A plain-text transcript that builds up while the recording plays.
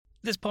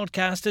This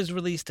podcast is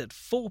released at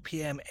 4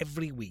 p.m.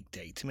 every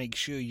weekday. To make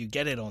sure you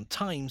get it on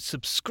time,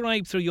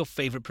 subscribe through your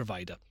favourite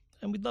provider.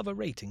 And we'd love a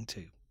rating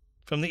too.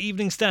 From the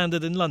Evening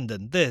Standard in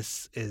London,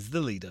 this is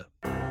The Leader.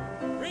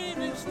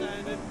 Evening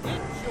Standard,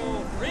 it's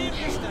your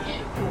Evening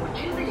Standard.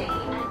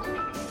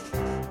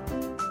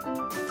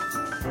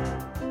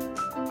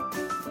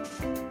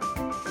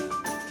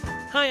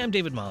 Hi, I'm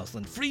David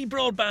Marsland. Free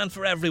broadband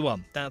for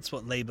everyone. That's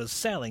what Labour's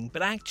selling,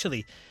 but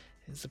actually,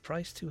 is the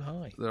price too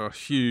high? There are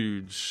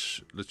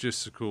huge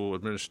logistical,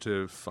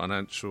 administrative,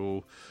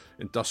 financial,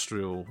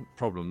 industrial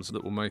problems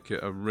that will make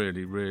it a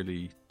really,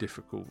 really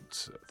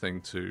difficult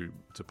thing to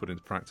put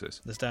into practice.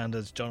 The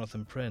Standard's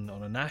Jonathan Prynne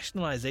on a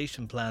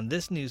nationalisation plan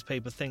this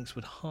newspaper thinks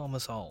would harm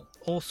us all.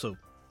 Also,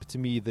 to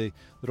me, the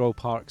Royal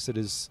Parks are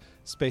as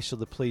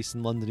special a place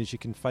in London as you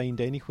can find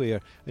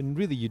anywhere. And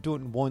really, you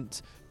don't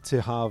want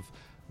to have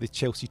the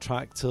Chelsea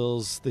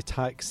tractors, the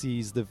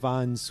taxis, the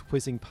vans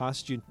whizzing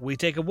past you. We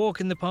take a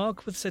walk in the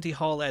park with City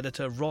Hall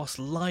editor Ross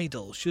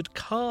Lydall. Should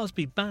cars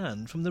be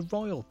banned from the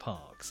Royal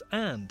Parks?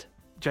 And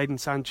Jadon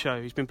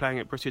Sancho, who's been playing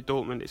at Borussia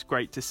Dortmund, it's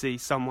great to see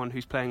someone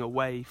who's playing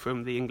away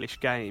from the English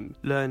game,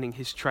 learning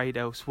his trade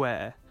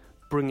elsewhere,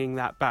 bringing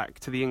that back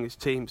to the English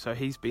team, so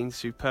he's been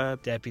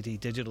superb. Deputy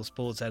Digital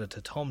Sports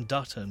Editor Tom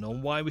Dutton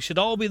on why we should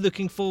all be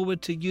looking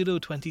forward to Euro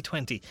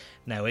 2020.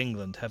 Now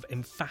England have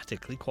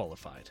emphatically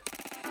qualified.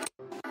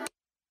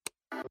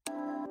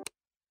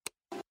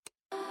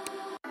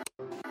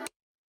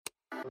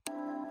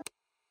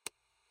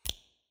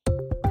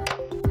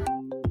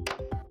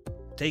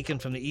 Taken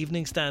from the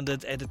Evening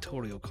Standard's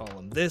editorial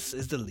column, this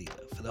is The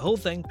Leader. For the whole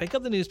thing, pick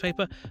up the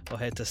newspaper or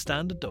head to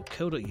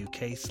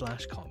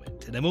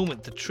standard.co.uk/comment. In a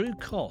moment, the true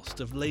cost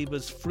of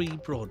Labour's free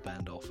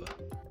broadband offer.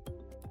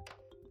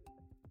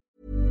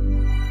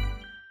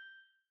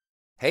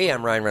 Hey,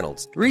 I'm Ryan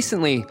Reynolds.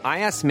 Recently, I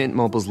asked Mint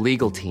Mobile's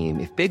legal team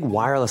if big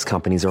wireless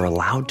companies are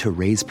allowed to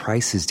raise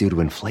prices due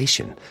to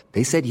inflation.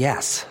 They said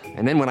yes.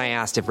 And then when I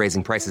asked if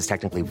raising prices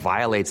technically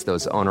violates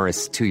those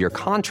onerous two-year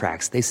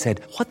contracts, they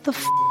said, "What the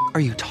f*** are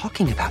you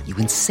talking about, you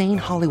insane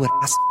Hollywood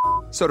ass?"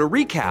 So to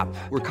recap,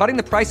 we're cutting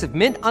the price of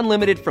Mint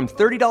Unlimited from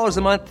 $30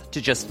 a month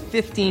to just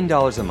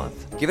 $15 a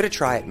month. Give it a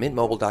try at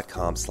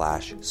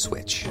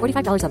mintmobile.com/switch.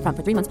 $45 up front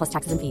for 3 months plus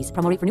taxes and fees.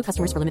 Promo rate for new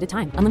customers for limited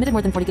time. Unlimited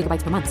more than 40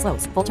 gigabytes per month.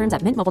 Slows full terms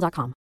at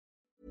mintmobile.com.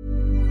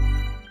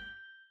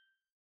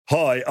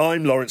 Hi,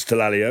 I'm Lawrence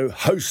Dallaglio,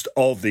 host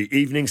of the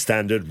Evening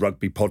Standard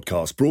Rugby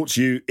Podcast, brought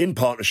to you in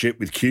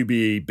partnership with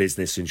QBE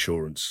Business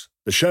Insurance.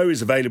 The show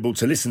is available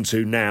to listen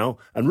to now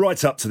and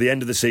right up to the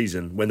end of the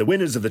season, when the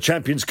winners of the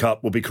Champions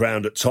Cup will be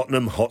crowned at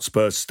Tottenham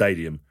Hotspur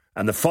Stadium,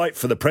 and the fight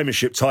for the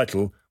Premiership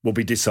title will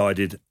be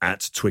decided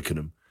at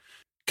Twickenham.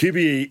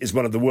 QBE is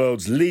one of the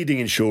world's leading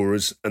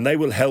insurers, and they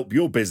will help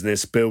your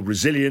business build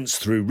resilience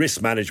through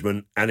risk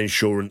management and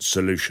insurance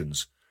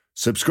solutions.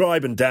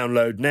 Subscribe and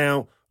download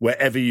now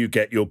wherever you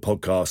get your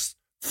podcasts.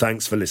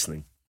 Thanks for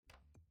listening.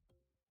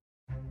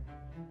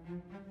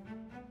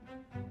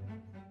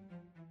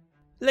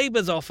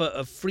 Labour's offer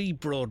of free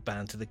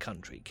broadband to the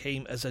country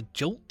came as a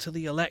jolt to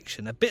the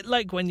election, a bit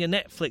like when your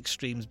Netflix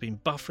stream's been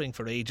buffering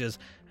for ages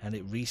and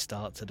it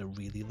restarts at a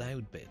really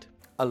loud bit.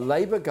 A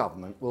Labour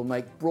government will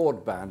make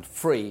broadband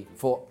free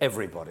for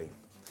everybody.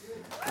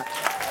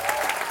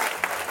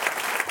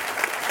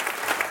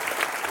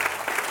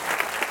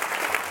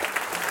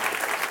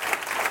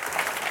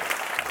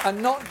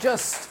 And not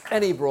just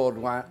any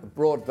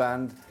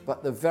broadband,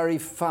 but the very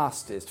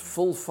fastest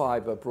full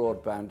fibre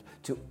broadband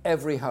to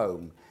every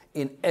home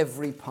in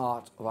every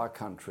part of our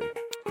country.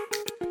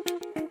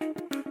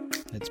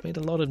 It's made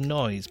a lot of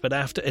noise, but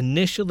after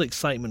initial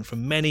excitement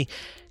from many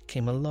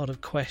came a lot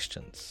of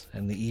questions,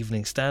 and the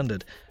Evening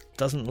Standard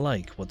doesn't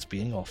like what's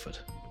being offered.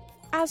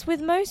 As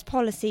with most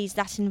policies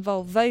that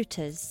involve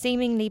voters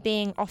seemingly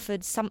being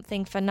offered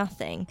something for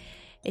nothing,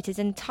 it is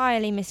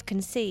entirely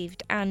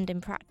misconceived and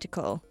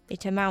impractical.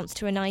 It amounts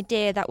to an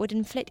idea that would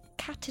inflict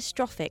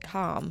catastrophic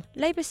harm.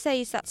 Labour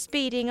says that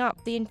speeding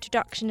up the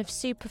introduction of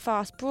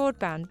superfast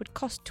broadband would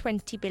cost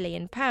 £20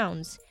 billion.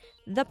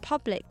 The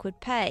public would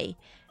pay,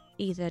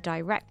 either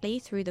directly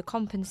through the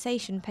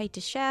compensation paid to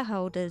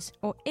shareholders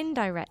or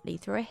indirectly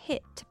through a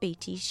hit to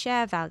BT's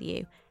share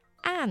value,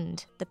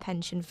 and the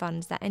pension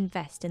funds that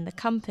invest in the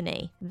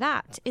company.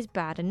 That is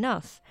bad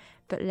enough,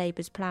 but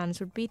Labour's plans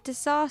would be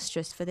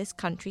disastrous for this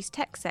country's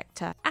tech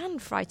sector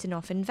and frighten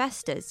off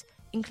investors,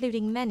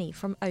 including many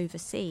from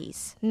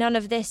overseas. None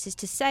of this is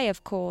to say,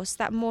 of course,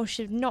 that more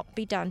should not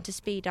be done to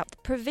speed up the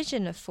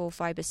provision of full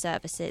fibre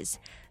services,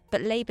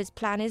 but Labour's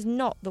plan is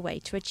not the way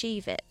to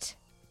achieve it.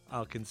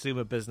 Our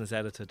consumer business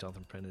editor,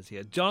 Jonathan Prynne, is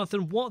here.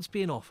 Jonathan, what's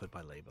being offered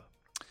by Labour?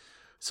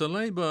 So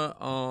Labour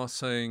are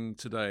saying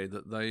today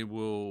that they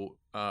will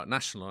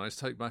nationalise,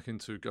 take back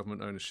into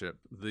government ownership,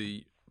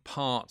 the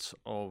parts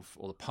of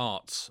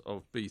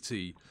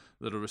BT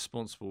that are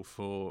responsible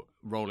for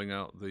rolling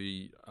out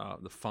the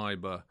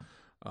fibre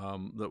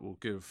that will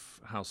give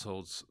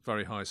households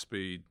very high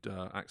speed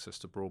access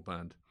to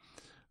broadband.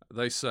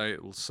 They say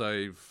it will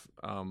save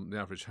the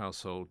average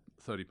household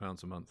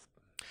 £30 a month.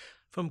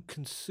 From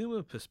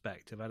consumer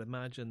perspective, I'd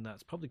imagine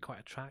that's probably quite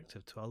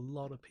attractive to a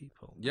lot of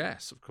people.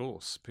 Yes, of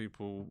course,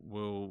 people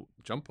will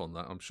jump on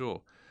that, I'm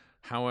sure.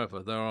 However,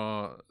 there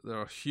are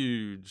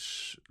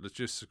huge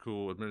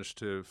logistical,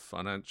 administrative,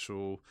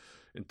 financial,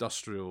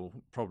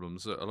 industrial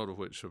problems, a lot of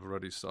which have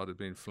already started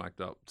being flagged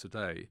up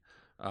today,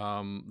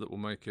 that will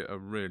make it a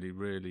really,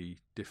 really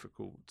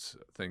difficult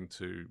thing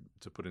to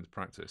put into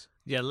practice.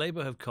 Yeah,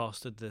 Labour have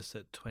costed this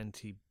at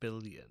 20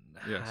 billion.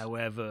 Yes.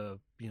 However,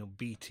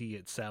 BT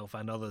itself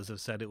and others have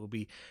said it will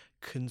be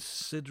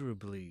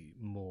considerably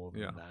more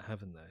than that,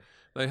 haven't they?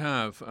 They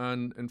have,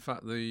 and in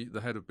fact, the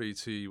head of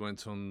BT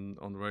went on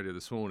the radio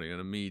this morning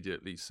and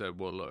immediately said,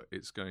 well, look,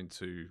 it's going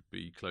to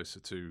be closer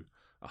to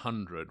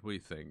 100, we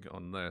think,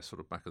 on their sort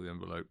of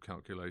back-of-the-envelope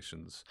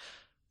calculations.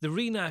 The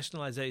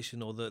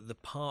renationalisation or the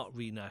part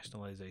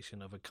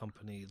renationalisation of a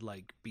company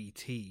like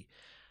BT,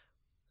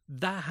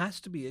 that has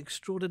to be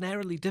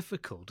extraordinarily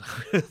difficult,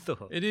 I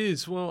thought. It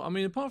is. Well, I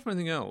mean, apart from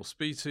anything else,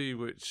 BT,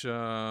 which,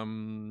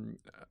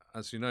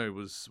 as you know,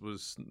 was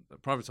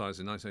privatised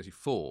in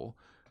 1984,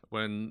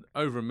 when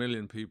over 1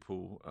 million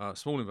people,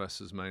 small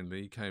investors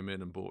mainly, came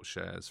in and bought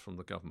shares from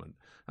the government.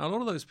 Now, a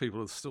lot of those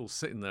people are still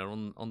sitting there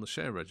on the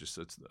share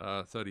register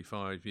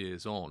 35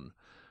 years on.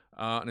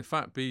 And in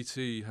fact,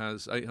 BT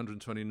has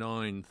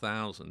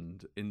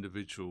 829,000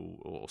 individual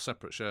or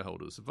separate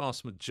shareholders. The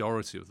vast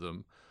majority of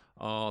them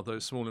are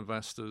those small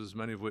investors,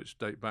 many of which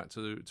date back to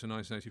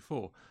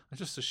 1984. And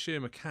just the sheer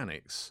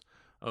mechanics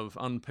of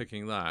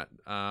unpicking that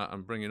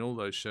and bringing all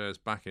those shares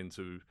back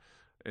into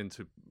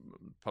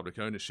public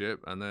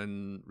ownership and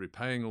then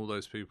repaying all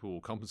those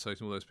people,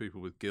 compensating all those people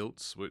with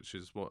gilts, which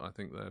is what I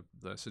think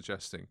they're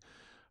suggesting.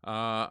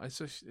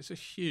 It's a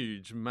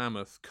huge,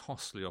 mammoth,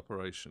 costly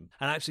operation.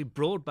 And actually,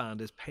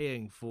 broadband is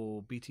paying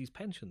for BT's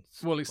pensions.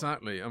 Well,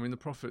 exactly. I mean, the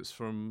profits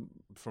from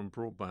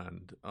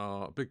broadband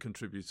are a big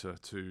contributor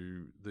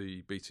to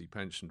the BT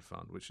Pension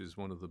Fund, which is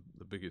one of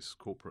the biggest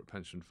corporate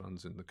pension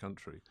funds in the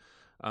country.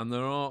 And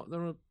there are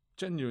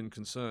genuine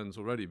concerns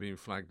already being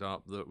flagged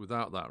up that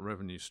without that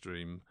revenue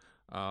stream,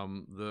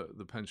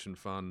 the pension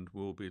fund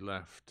will be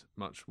left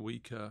much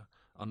weaker,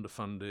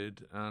 underfunded.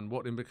 And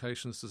what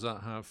implications does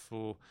that have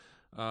for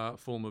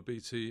former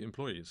BT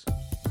employees?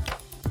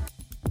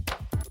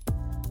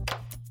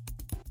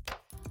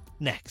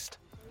 Next.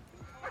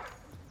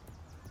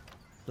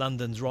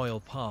 London's royal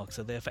parks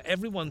are there for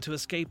everyone to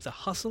escape the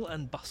hustle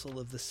and bustle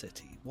of the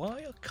city.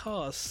 Why are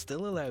cars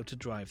still allowed to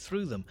drive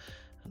through them,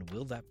 and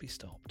will that be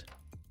stopped?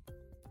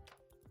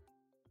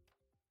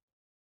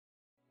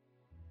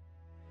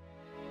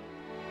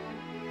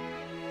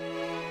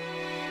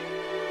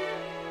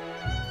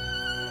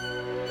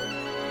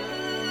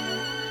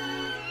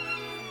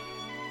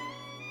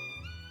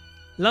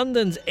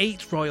 London's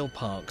 8 royal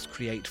parks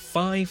create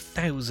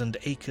 5,000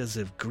 acres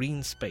of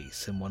green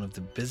space in one of the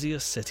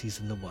busiest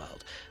cities in the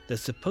world. There's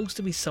supposed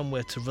to be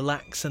somewhere to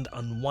relax and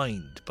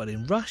unwind, but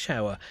in rush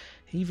hour,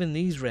 even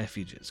these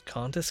refuges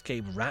can't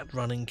escape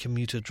rat-running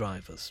commuter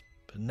drivers.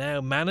 But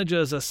now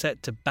managers are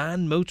set to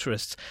ban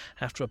motorists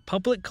after a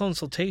public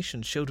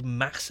consultation showed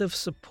massive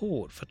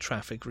support for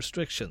traffic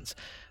restrictions.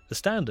 The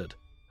Standard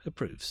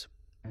approves.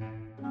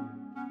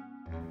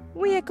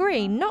 We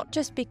agree, not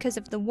just because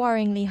of the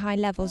worryingly high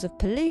levels of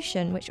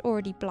pollution which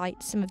already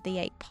blight some of the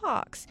 8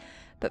 parks,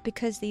 but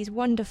because these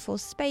wonderful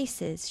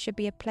spaces should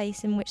be a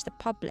place in which the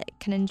public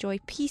can enjoy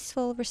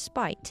peaceful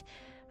respite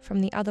from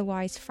the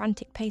otherwise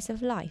frantic pace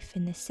of life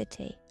in this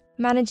city.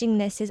 Managing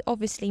this is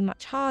obviously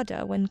much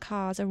harder when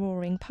cars are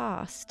roaring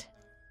past.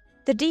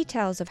 The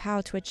details of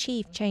how to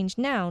achieve change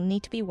now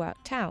need to be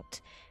worked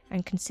out,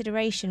 and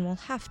consideration will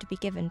have to be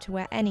given to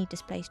where any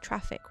displaced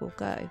traffic will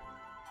go.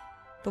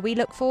 But we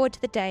look forward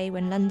to the day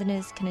when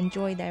Londoners can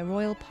enjoy their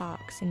royal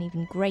parks in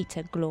even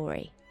greater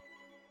glory.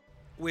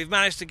 We've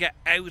managed to get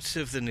out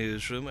of the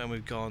newsroom and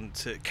we've gone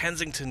to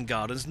Kensington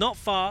Gardens, not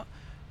far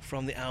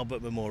from the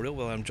Albert Memorial,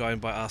 where I'm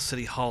joined by our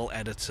City Hall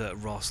editor,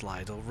 Ross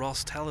Lydall.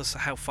 Ross, tell us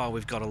how far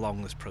we've got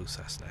along this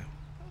process now.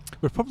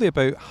 We're probably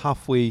about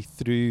halfway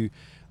through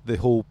the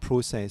whole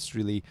process,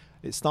 really.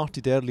 It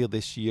started earlier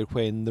this year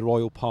when the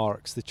Royal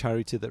Parks, the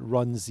charity that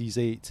runs these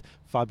 8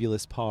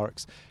 fabulous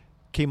parks,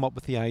 came up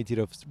with the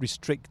idea of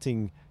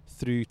restricting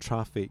through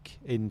traffic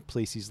in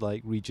places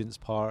like Regent's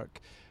Park,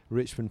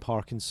 Richmond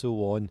Park and so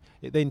on.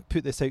 It then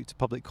put this out to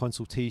public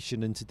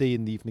consultation, and today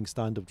in the Evening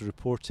Standard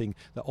reporting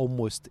that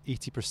almost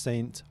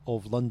 80%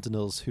 of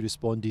Londoners who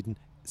responded, and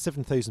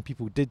 7,000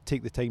 people did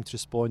take the time to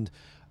respond,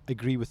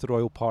 agree with the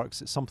Royal Parks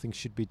that something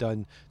should be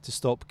done to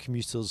stop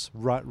commuters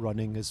rat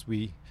running, as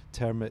we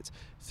term it,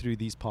 through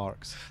these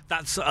parks.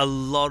 That's a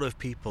lot of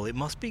people. It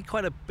must be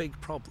quite a big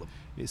problem.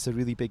 It's a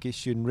really big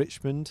issue in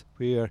Richmond,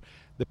 where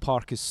the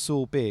park is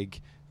so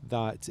big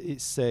that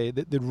it's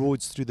the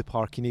roads through the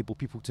park enable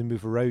people to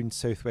move around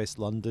southwest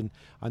London,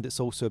 and it's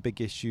also a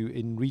big issue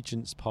in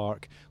Regent's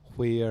Park,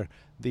 where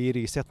the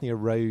area certainly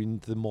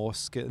around the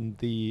mosque and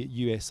the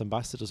US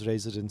ambassador's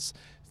residence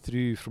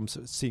through from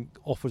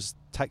offers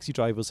taxi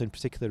drivers in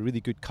particular a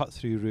really good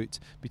cut-through route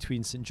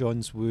between St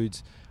John's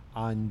Wood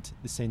and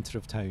the centre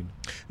of town.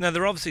 Now,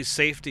 there are obviously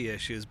safety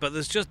issues, but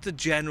there's just the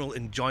general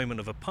enjoyment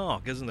of a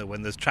park, isn't there,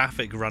 when there's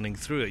traffic running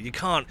through it? You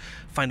can't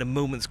find a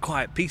moment's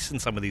quiet peace in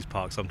some of these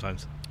parks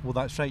sometimes. Well,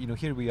 that's right.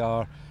 Here we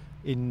are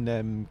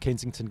in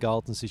Kensington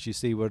Gardens, as you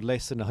say. We're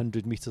less than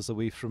 100 metres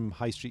away from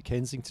High Street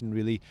Kensington,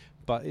 really,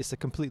 but it's a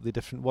completely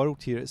different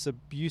world here. It's a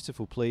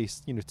beautiful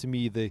place. To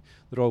me, the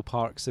Royal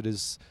Parks are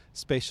as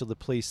special a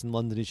place in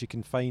London as you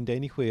can find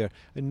anywhere.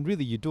 And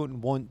really, you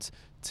don't want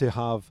to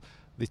have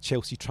the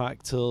Chelsea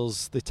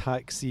tractors, the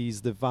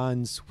taxis, the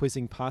vans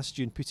whizzing past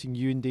you and putting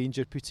you in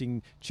danger,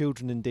 putting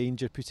children in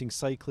danger, putting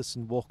cyclists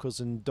and walkers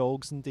and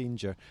dogs in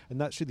danger. And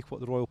that's really what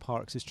the Royal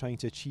Parks is trying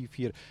to achieve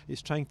here.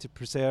 It's trying to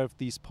preserve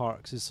these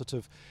parks as sort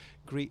of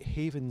great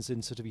havens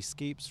and sort of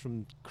escapes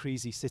from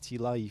crazy city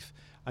life.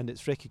 And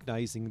it's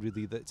recognising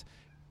really that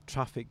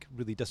traffic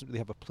really doesn't really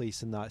have a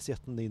place in that,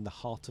 certainly in the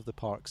heart of the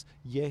parks.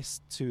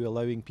 Yes, to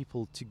allowing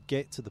people to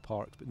get to the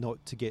parks, but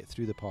not to get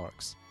through the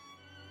parks.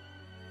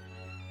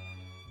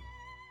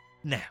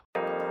 Now,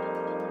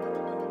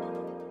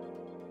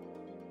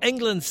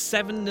 England's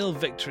 7-0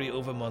 victory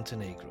over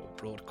Montenegro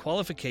brought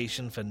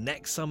qualification for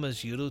next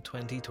summer's Euro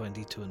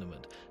 2020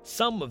 tournament.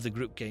 Some of the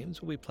group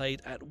games will be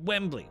played at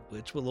Wembley,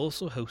 which will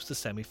also host the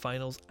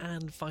semi-finals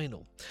and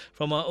final.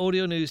 From our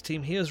audio news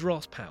team, here's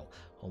Ross Powell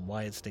on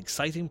why it's an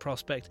exciting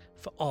prospect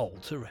for all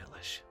to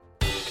relish.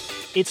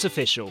 It's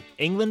official.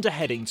 England are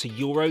heading to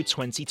Euro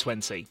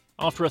 2020.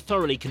 After a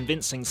thoroughly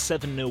convincing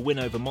 7-0 win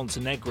over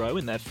Montenegro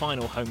in their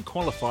final home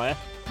qualifier,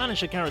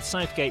 manager Gareth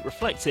Southgate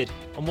reflected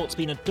on what's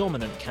been a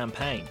dominant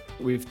campaign.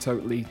 We've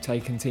totally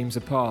taken teams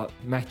apart.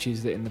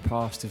 Matches that in the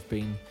past have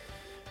been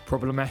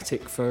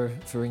problematic for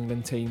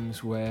England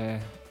teams,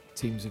 where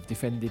teams have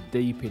defended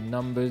deep in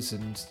numbers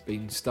and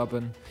been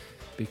stubborn.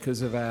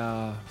 Because of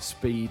our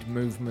speed,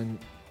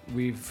 movement,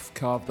 we've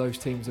carved those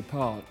teams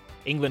apart.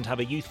 England have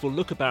a youthful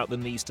look about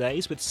them these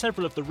days, with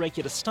several of the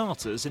regular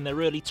starters in their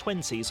early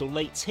 20s or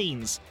late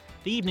teens.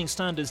 The Evening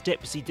Standard's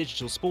Deputy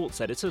Digital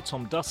Sports Editor,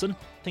 Tom Dutton,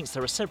 thinks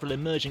there are several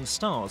emerging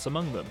stars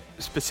among them.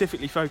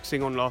 Specifically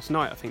focusing on last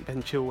night, I think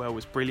Ben Chilwell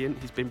was brilliant.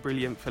 He's been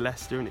brilliant for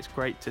Leicester, and it's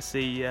great to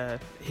see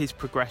his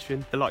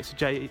progression. The likes of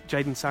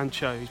Jadon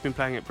Sancho, who's been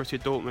playing at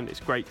Borussia Dortmund, it's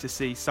great to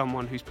see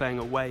someone who's playing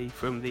away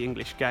from the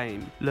English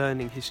game,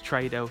 learning his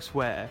trade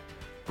elsewhere,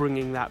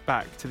 bringing that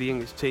back to the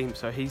English team,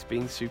 so he's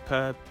been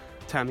superb.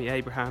 Tammy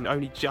Abraham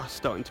only just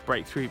starting to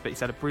break through, but he's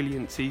had a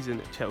brilliant season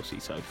at Chelsea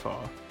so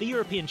far. The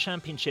European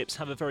Championships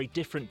have a very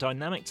different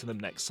dynamic to them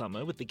next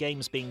summer, with the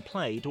games being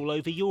played all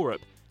over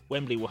Europe.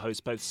 Wembley will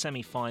host both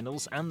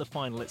semi-finals and the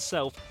final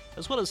itself,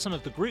 as well as some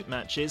of the group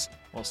matches,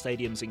 while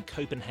stadiums in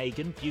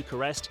Copenhagen,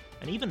 Bucharest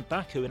and even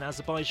Baku in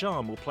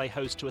Azerbaijan will play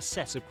host to a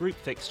set of group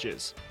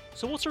fixtures.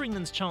 So what are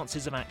England's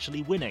chances of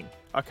actually winning?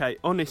 Okay,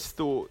 honest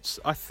thoughts.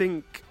 I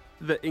think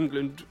that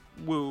England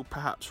will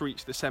perhaps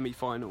reach the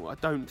semi-final. I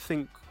don't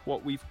think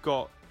what we've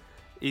got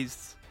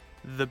is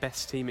the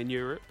best team in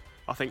Europe.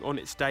 I think on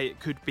its day it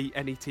could be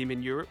any team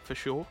in Europe for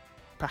sure.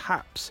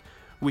 Perhaps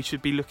we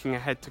should be looking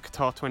ahead to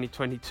Qatar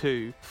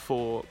 2022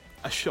 for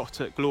a shot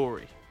at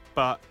glory.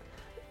 But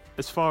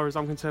as far as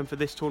I'm concerned for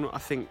this tournament, I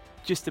think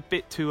just a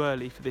bit too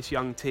early for this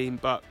young team,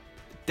 but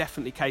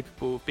definitely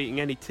capable of beating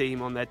any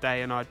team on their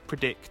day, and I'd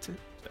predict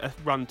a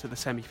run to the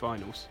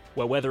semi-finals.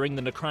 Well, whether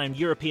England are crowned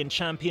European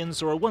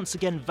champions or are once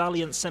again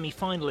valiant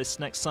semi-finalists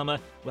next summer,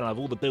 we'll have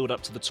all the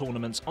build-up to the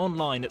tournament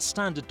online at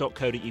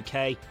standard.co.uk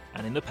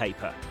and in the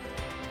paper.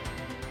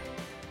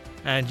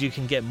 And you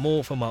can get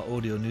more from our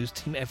audio news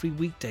team every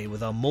weekday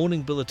with our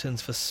morning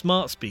bulletins for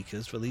smart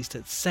speakers released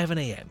at 7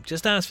 a.m.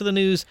 Just ask for the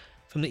news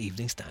from the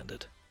Evening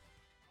Standard.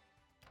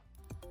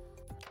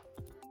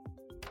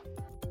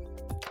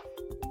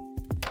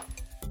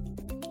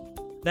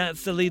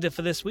 That's the leader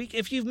for this week.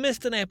 If you've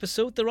missed an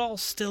episode, they're all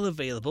still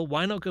available.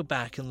 Why not go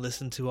back and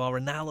listen to our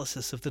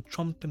analysis of the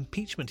Trump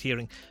impeachment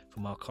hearing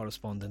from our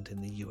correspondent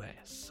in the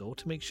US? So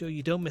to make sure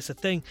you don't miss a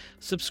thing,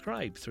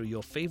 subscribe through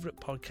your favourite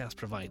podcast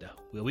provider.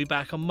 We'll be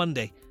back on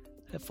Monday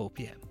at 4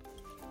 p.m.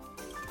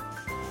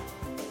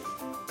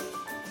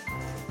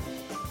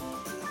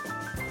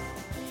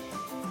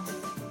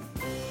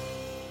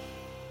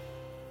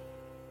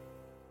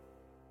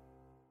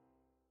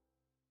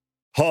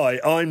 Hi,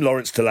 I'm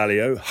Lawrence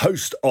Dallaglio,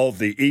 host of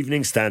the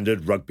Evening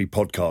Standard Rugby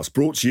Podcast,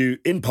 brought to you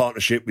in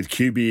partnership with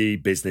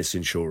QBE Business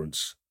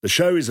Insurance. The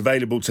show is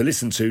available to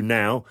listen to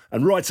now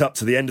and right up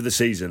to the end of the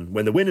season,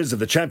 when the winners of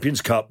the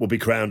Champions Cup will be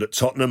crowned at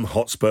Tottenham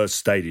Hotspur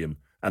Stadium,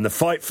 and the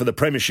fight for the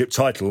Premiership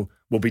title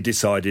will be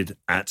decided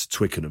at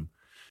Twickenham.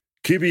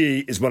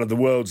 QBE is one of the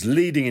world's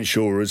leading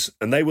insurers,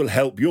 and they will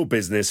help your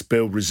business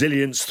build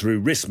resilience through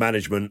risk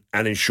management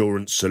and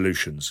insurance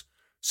solutions.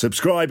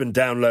 Subscribe and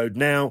download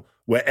now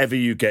wherever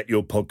you get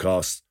your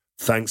podcasts.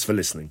 Thanks for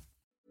listening.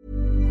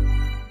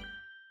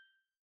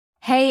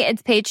 Hey,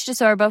 it's Paige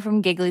DeSorbo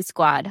from Giggly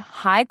Squad.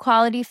 High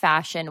quality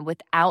fashion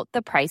without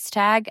the price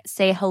tag.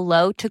 Say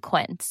hello to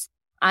Quince.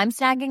 I'm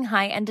snagging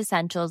high-end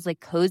essentials like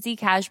cozy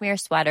cashmere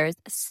sweaters,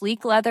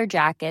 sleek leather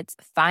jackets,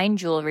 fine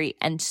jewelry,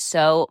 and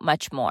so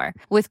much more.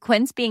 With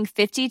Quince being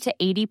 50 to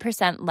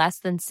 80% less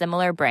than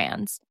similar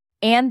brands.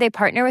 And they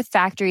partner with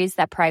factories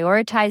that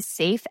prioritize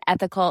safe,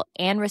 ethical,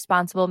 and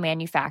responsible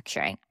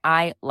manufacturing.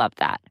 I love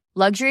that.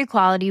 Luxury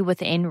quality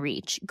within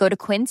reach. Go to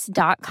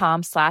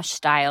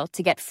quince.com/style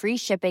to get free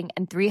shipping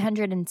and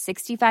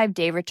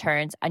 365-day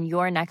returns on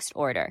your next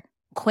order.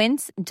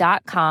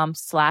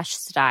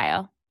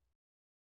 Quince.com/style.